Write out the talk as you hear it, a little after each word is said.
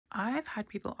I've had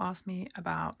people ask me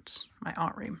about my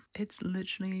art room. It's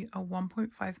literally a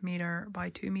 1.5 meter by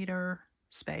 2 meter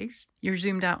space. You're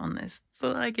zoomed out on this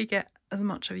so that I could get as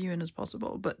much of you in as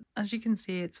possible. But as you can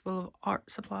see, it's full of art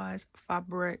supplies,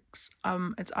 fabrics.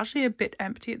 It's actually a bit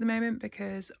empty at the moment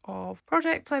because of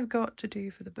projects I've got to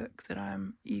do for the book that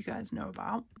you guys know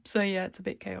about. So yeah, it's a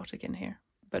bit chaotic in here,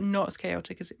 but not as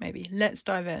chaotic as it may be. Let's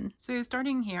dive in. So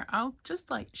starting here, I'll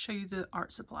just show you the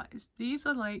art supplies. These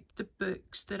are the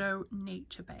books that are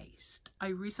nature based. I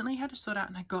recently had to sort out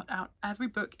and I got out every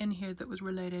book in here that was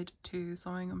related to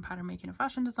sewing and pattern making and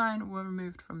fashion design were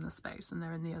removed from the space and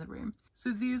they're in the other room.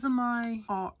 So these are my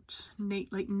art,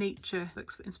 nature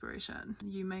books for inspiration.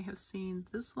 You may have seen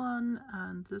this one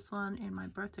and this one in my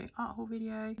birthday art haul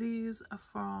video. These are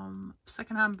from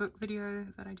secondhand book video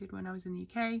that I did when I was in the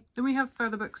UK. Then we have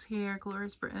further books here,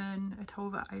 Glorious Britain,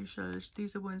 Etova Eichels.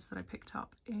 These are ones that I picked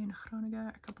up in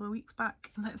Groningen a couple of weeks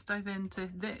back. Let's dive into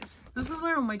this. This is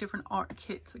where all my different art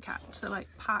kits are kept. So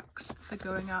packs for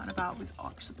going out and about with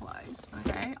art supplies.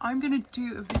 Okay, I'm gonna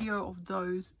do a video of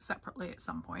those separately at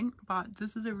some point, but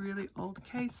this is a really old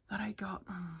case that I got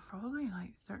probably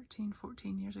 13,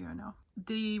 14 years ago now.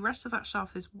 The rest of that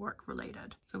shelf is work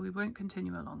related, so we won't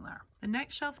continue along there. The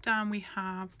next shelf down we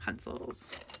have pencils.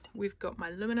 We've got my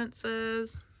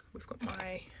luminances, we've got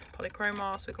my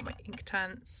polychromos, we've got my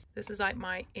Inktense. This is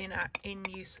my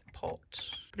in-use pot.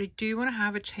 But I do want to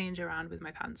have a change around with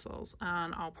my pencils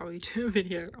and I'll probably do a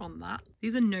video on that.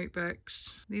 These are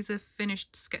notebooks. These are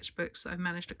finished sketchbooks that I've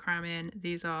managed to cram in.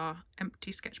 These are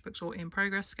empty sketchbooks or in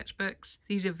progress sketchbooks.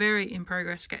 These are very in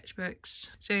progress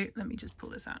sketchbooks. So let me just pull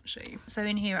this out and show you. So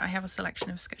in here I have a selection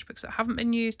of sketchbooks that haven't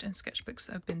been used and sketchbooks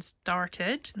that have been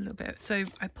started a little bit. So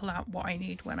I pull out what I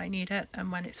need when I need it,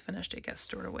 and when it's finished it gets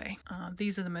stored away.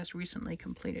 These are the most recently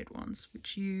completed ones,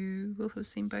 which you will have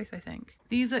seen both, I think.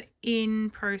 These are in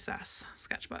process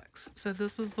sketchbooks. So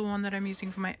this is the one that I'm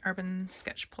using for my Urban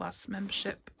Sketch Plus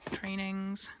membership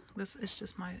trainings. This is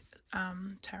just my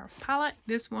Terra palette.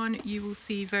 This one you will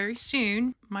see very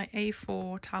soon, my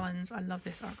A4 Talons. I love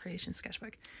this art creation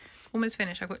sketchbook. It's almost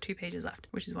finished. I've got 2 pages left,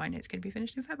 which is why I know it's going to be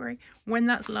finished in February. When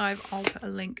that's live, I'll put a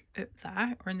link up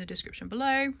there or in the description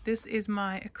below. This is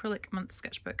my acrylic month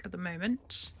sketchbook at the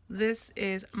moment. This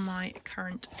is my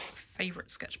current favorite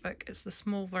sketchbook. It's the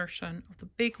small version of the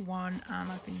big one,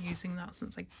 and I've been using that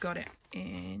since I got it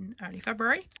in early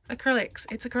February. Acrylics,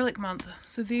 it's acrylic month.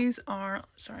 So these are,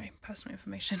 sorry, personal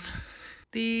information.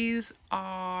 These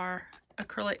are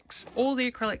acrylics, all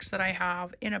the acrylics that I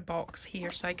have in a box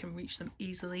here so I can reach them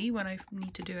easily when I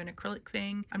need to do an acrylic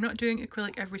thing. I'm not doing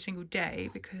acrylic every single day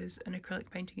because an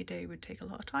acrylic painting a day would take a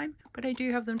lot of time, but I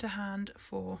do have them to hand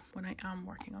for when I am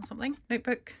working on something.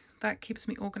 Notebook, that keeps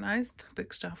me organized.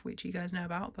 Book stuff, which you guys know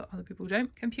about but other people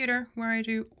don't. Computer, where I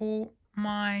do all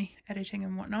my editing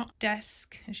and whatnot.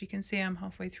 Desk, as you can see I'm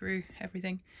halfway through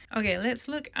everything. Okay, let's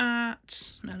look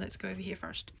at, no, let's go over here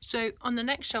first. So on the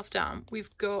next shelf down we've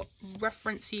got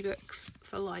reference ebooks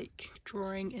for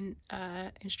drawing in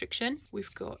instruction.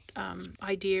 We've got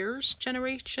ideas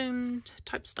generation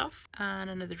type stuff and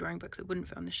another drawing book that wouldn't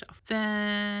fit on the shelf.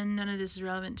 Then none of this is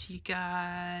relevant to you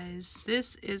guys.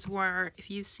 This is where, if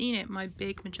you've seen it, my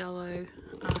big Magello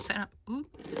setting up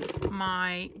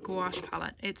my gouache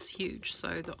palette. It's huge,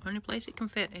 so the only place it can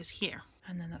fit is here.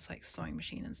 And then that's sewing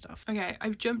machine and stuff. Okay,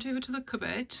 I've jumped over to the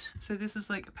cupboard. So this is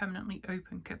a permanently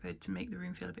open cupboard to make the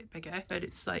room feel a bit bigger, but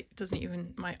it's doesn't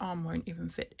even, my arm won't even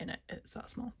fit in it. It's that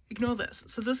small. Ignore this.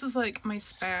 So this is my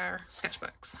spare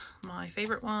sketchbooks. My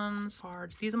favorite ones are,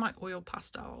 these are my oil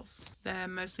pastels. They're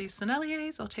mostly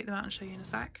Senneliers. I'll take them out and show you in a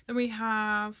sec. Then we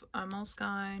have a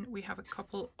Moleskine. We have a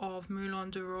couple of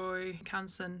Moulin de Roy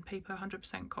Canson paper,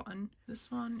 100% cotton. This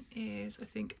one is, I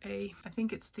think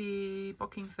it's the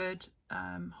Bockingford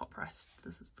hot pressed.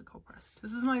 This is the cold pressed.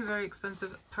 This is my very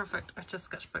expensive perfect etcher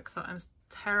sketchbook that I'm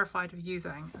terrified of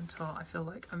using until I feel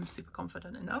like I'm super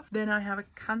confident enough. Then I have a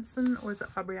Canson, or is that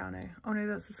Fabriano? Oh no,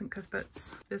 that's the St.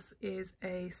 Cuthbert's. This is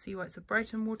a Sea Whites of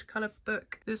Brighton watercolor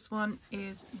book. This one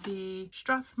is the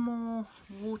Strathmore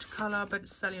watercolor, but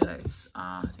it's cellulose.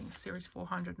 I think it's series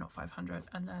 400, not 500,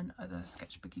 and then other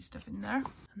sketchbooky stuff in there.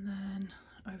 And then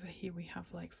over here we have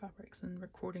fabrics and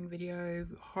recording video,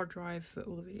 hard drive for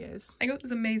all the videos. I got this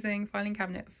amazing filing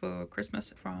cabinet for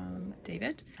Christmas from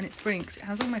David, and it's brilliant because it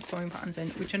has all my sewing patterns in,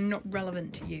 which are not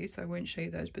relevant to you, so I won't show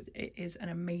you those, but it is an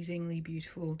amazingly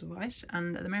beautiful device,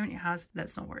 and at the moment it has,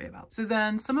 let's not worry about. So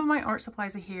then some of my art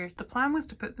supplies are here. The plan was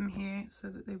to put them here so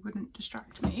that they wouldn't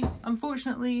distract me.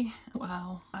 Unfortunately,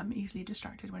 well, I'm easily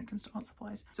distracted when it comes to art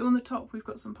supplies. So on the top we've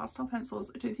got some pastel pencils.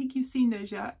 I don't think you've seen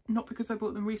those yet, not because I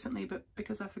bought them recently, but because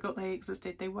because I forgot they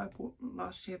existed. They were bought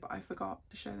last year, but I forgot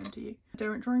to show them to you.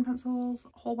 Derwent drawing pencils,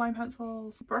 Holbein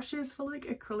pencils, brushes for like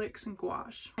acrylics and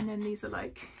gouache. And then these are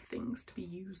like things to be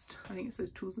used. I think it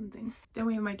says tools and things. Then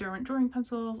we have my Derwent drawing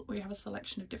pencils. We have a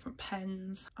selection of different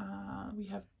pens. We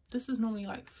have, this is normally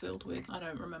like filled with, I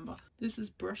don't remember. This is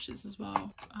brushes as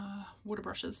well, water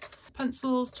brushes.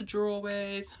 Pencils to draw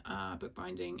with,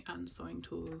 bookbinding and sewing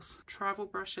tools. Travel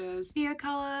brushes,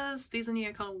 Neocolors. These are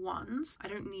Neocolor ones. I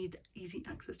don't need easy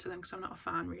access to them because I'm not a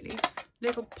fan really.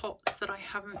 Little pots that I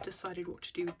haven't decided what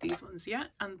to do with these ones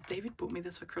yet. And David bought me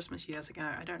this for Christmas years ago.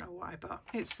 I don't know why, but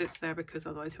it sits there because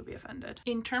otherwise he'll be offended.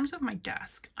 In terms of my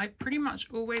desk, I pretty much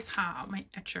always have my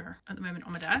etcher at the moment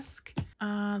on my desk.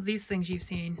 These things you've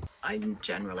seen. I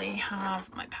generally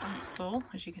have my pencil,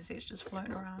 as you can see it's just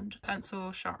floating around.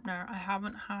 Pencil sharpener. I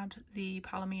haven't had the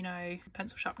Palomino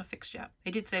pencil sharpener fixed yet.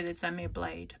 They did say they'd send me a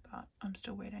blade, but I'm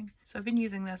still waiting. So I've been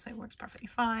using this, it works perfectly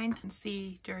fine. And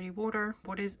see dirty water.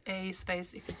 What is a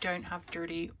space if you don't have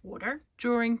dirty water?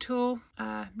 Drawing tool,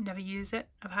 never use it.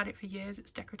 I've had it for years,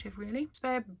 it's decorative really.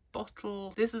 Spare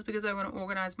bottle. This is because I want to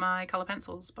organize my color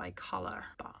pencils by color,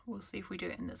 but we'll see if we do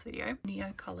it in this video.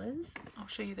 Neocolors, I'll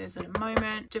show you those in a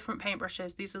moment. Different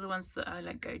paintbrushes, these are the ones that I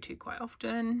go to quite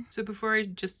often. So before I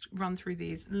just run through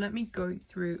these, let me go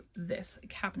through this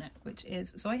cabinet, which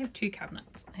is, so I have two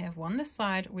cabinets. I have one this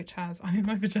side, which has, I'm in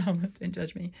my pajamas, don't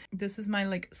judge me. This is my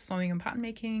like sewing and pattern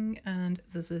making, and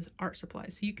this is art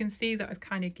supplies. So you can see that I've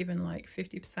kind of given like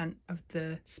 50% of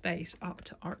the space up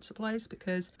to art supplies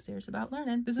because I'm serious about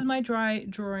learning. This is my dry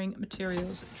drawing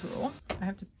materials drawer. I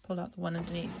have to pull out the one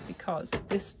underneath because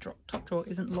this top drawer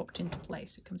isn't locked into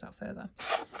place, it comes out further.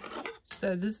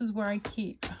 So this is where I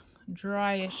keep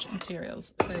dryish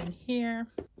materials. So in here,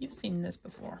 you've seen this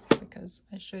before because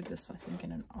I showed this I think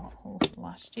in an art haul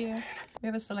last year. We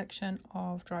have a selection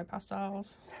of dry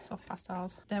pastels, soft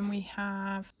pastels. Then we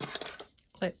have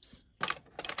clips.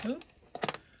 Ooh.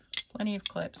 Plenty of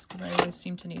clips because I always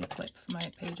seem to need a clip for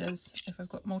my pages if I've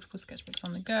got multiple sketchbooks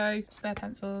on the go. Spare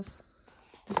pencils.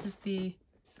 This is the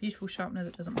beautiful sharpener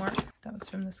that doesn't work. That was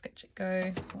from the Sketch It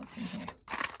Go. What's in here?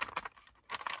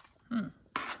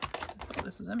 I thought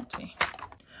this was empty.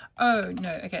 Oh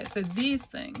no, okay, so these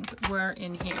things were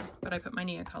in here, but I put my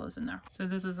Neocolors in there. So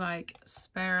this is like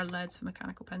spare leads for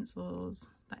mechanical pencils,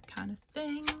 that kind of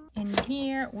thing. In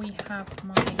here we have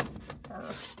my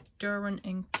Derwent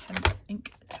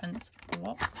Inktense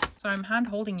blocks. So I'm hand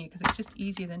holding you because it's just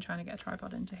easier than trying to get a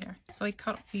tripod into here. So I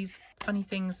cut these funny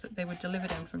things that they were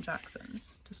delivered in from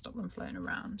Jackson's to stop them floating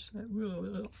around.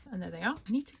 And there they are.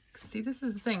 I need to see, this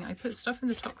is the thing. I put stuff in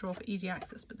the top drawer for easy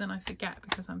access, but then I forget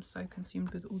because I'm so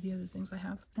consumed with all the other things I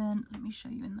have. Then let me show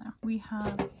you in there. We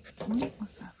have,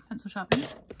 what's that? Pencil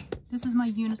sharpeners. This is my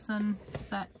Unison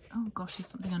set. Oh gosh, there's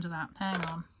something under that. Hang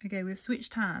on. Okay, we've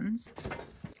switched hands.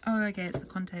 Oh, okay, it's the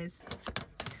Contes.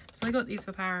 So I got these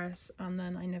for Paris and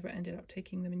then I never ended up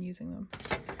taking them and using them.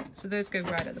 So those go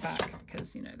right at the back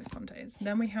because, you know, the Contes.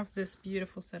 Then we have this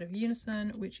beautiful set of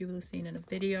Unison, which you will have seen in a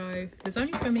video. There's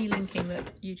only so many linking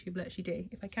that YouTube lets you do.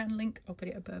 If I can link, I'll put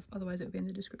it above, otherwise it'll be in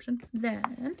the description.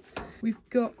 Then we've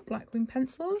got Blackwing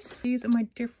pencils. These are my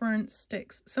different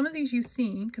sticks. Some of these you've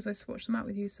seen because I swatched them out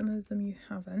with you, some of them you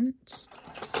haven't.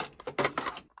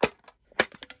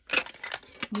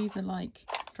 These are like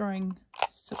drawing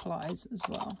supplies as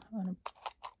well, and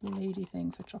a bladey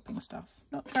thing for chopping stuff.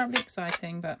 Not terribly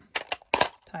exciting, but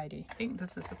tidy. I think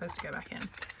this is supposed to go back in.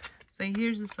 So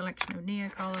here's a selection of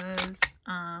Neocolors,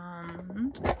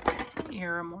 and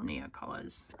here are more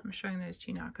Neocolors. I'm showing those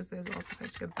to you now because those are all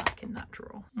supposed to go back in that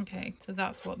drawer. Okay, so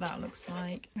that's what that looks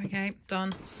like. Okay,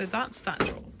 done. So that's that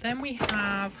drawer. Then we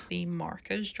have the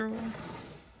markers drawer.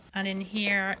 And in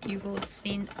here you will have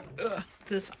seen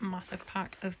this massive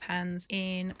pack of pens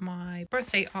in my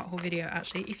birthday art haul video.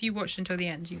 Actually, if you watched until the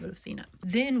end you will have seen it.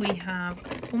 Then we have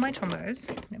all my Tombows.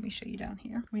 Let me show you down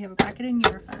here. We have a packet of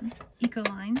Nurofen,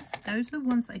 Ecolines. Those are the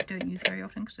ones that I don't use very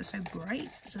often because they're so bright,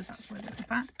 so that's why they're in the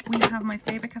back. We have my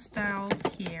Faber-Castells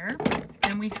here,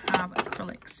 and we have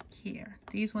acrylics here.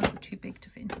 These ones are too big to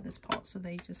fit into this pot, so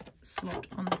they just slot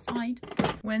on the side.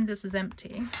 When this is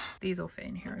empty, these will fit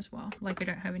in here as well. Like, I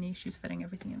don't have any issues fitting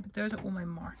everything in, but those are all my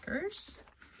markers.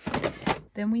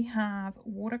 Then we have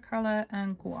watercolor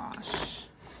and gouache.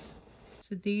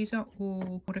 So these are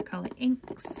all watercolor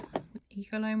inks.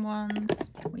 Ecoline ones,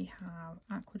 we have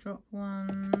Aquadrop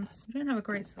ones. We don't have a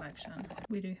great selection.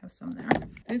 We do have some there.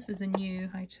 This is a new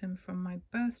item from my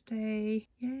birthday.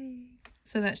 Yay!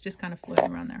 So that's just kind of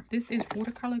floating around there. This is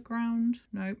watercolor ground,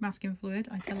 no, masking fluid,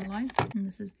 I tell a lie. And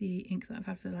this is the ink that I've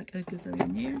had for like a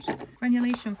gazillion years.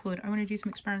 Granulation fluid, I want to do some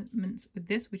experiments with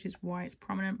this, which is why it's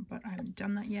prominent, but I haven't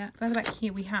done that yet. Further back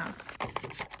here we have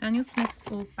Daniel Smith's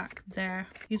all back there.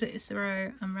 These are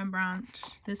Isero and Rembrandt.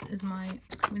 This is my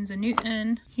Winsor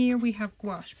Newton. Here we have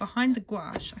gouache. Behind the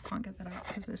gouache, I can't get that out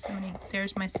because there's so many,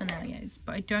 there's my Senneliers,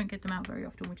 but I don't get them out very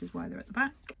often, which is why they're at the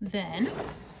back. Then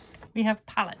we have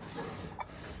palettes.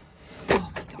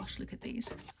 Oh my gosh, look at these.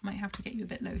 Might have to get you a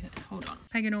bit loaded. Hold on.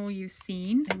 Paganol you've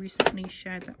seen. I recently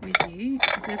shared that with you.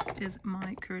 This is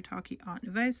my Kuretake Art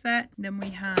Nouveau set. Then we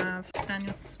have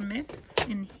Daniel Smith's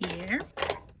in here.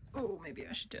 Oh, maybe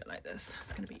I should do it like this.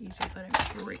 It's going to be easier so I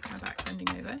don't break my back bending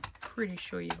over. Pretty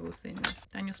sure you've all seen this.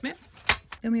 Daniel Smith's.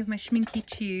 Then we have my Schminky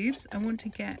tubes. I want to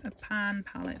get a pan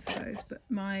palette for those, but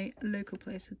my local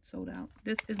place had sold out.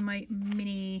 This is my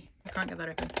mini, I can't get that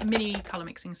open, mini colour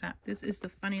mixing set. This is the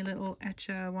funny little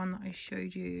Etcher one that I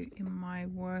showed you in my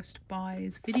worst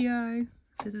buys video.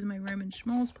 This is my Roman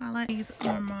Schmalz palette. These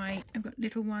are my, I've got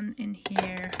little one in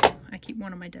here. I keep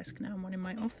one on my desk now and one in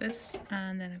my office.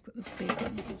 And then I've got the big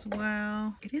ones as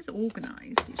well. It is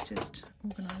organised. It's just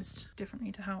organised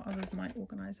differently to how others might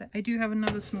organise it. I do have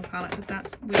another small palette, but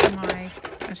that's with my,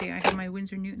 actually I have my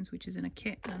Winsor Newtons, which is in a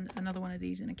kit, and another one of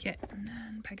these in a kit. And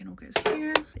then Paganol goes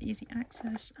here, the easy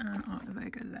access, and Art Nouveau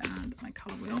goes there, and my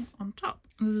colour wheel on top.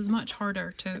 This is much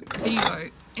harder to video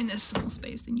in this small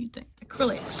space than you'd think.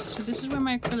 Acrylics. So this is where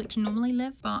my acrylics normally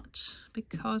live, but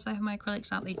because I have my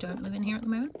acrylics out, they don't live in here at the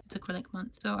moment. It's acrylic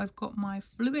month. So I've got my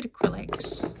fluid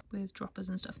acrylics with droppers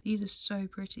and stuff. These are so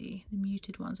pretty, the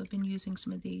muted ones. I've been using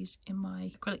some of these in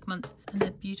my acrylic month and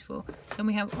they're beautiful. Then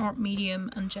we have art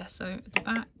medium and gesso at the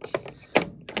back.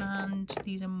 And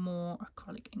these are more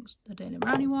acrylic inks, the Daler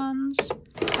Rowney ones.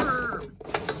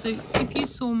 So if you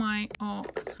saw my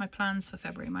plans for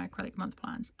February, my acrylic month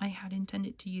plans, I had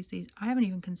intended to use these. I haven't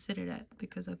even considered it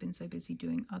because I've been so busy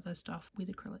doing other stuff with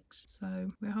acrylics.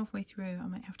 So we're halfway through, I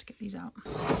might have to get these out.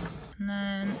 And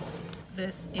then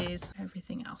this is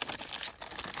everything else.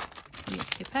 We have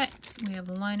pipettes, we have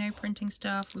the lino printing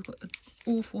stuff, we've got the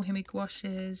awful Himi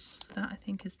gouaches, that I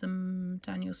think is the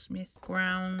Daniel Smith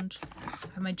ground.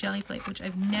 I have my jelly plate, which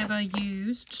I've never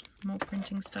used, more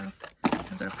printing stuff.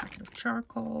 I've got a packet of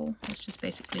charcoal. It's just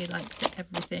basically like the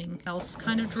everything else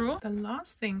kind of drawer. The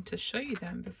last thing to show you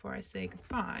then before I say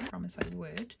goodbye, I promise I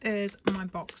would, is my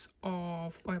box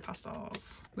of oil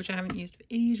pastels, which I haven't used for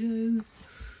ages.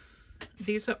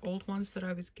 These are old ones that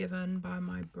I was given by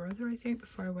my brother, I think,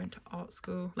 before I went to art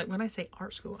school. Like when I say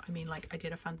art school, I mean like I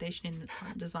did a foundation in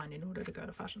art design in order to go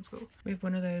to fashion school. We have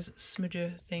one of those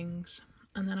smudger things.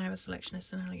 And then I have a selection of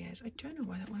Senneliers. I don't know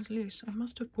why that one's loose. I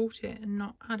must have bought it and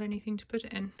not had anything to put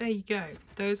it in. There you go.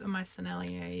 Those are my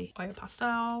Sennelier oil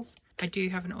pastels. I do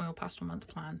have an oil pastel month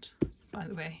planned, by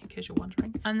the way, in case you're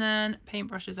wondering. And then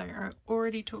paintbrushes I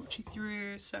already talked you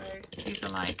through. So these are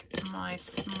like my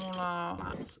smaller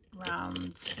flats,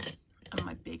 rounds, and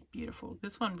my big beautiful.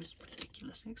 This one was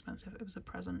ridiculously expensive. It was a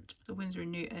present. The Winsor &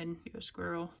 Newton Pure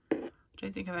Squirrel. I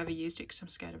don't think I've ever used it because I'm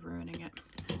scared of ruining it.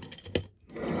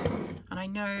 And I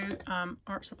know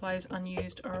art supplies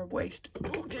unused are a waste.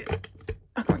 Oh dear,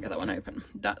 I can't get that one open.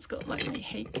 That's got like my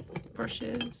Hake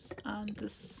brushes and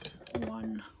this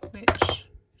one which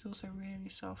is also really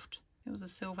soft. It was a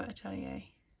Silver Atelier.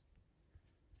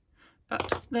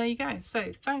 But there you go.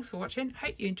 So thanks for watching.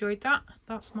 Hope you enjoyed that.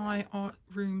 That's my art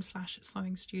room /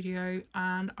 sewing studio,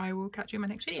 and I will catch you in my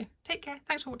next video. Take care.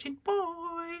 Thanks for watching. Bye.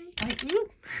 No,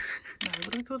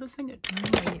 what do I call this thing? It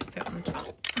doesn't really fit on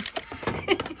top.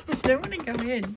 I don't want to go in.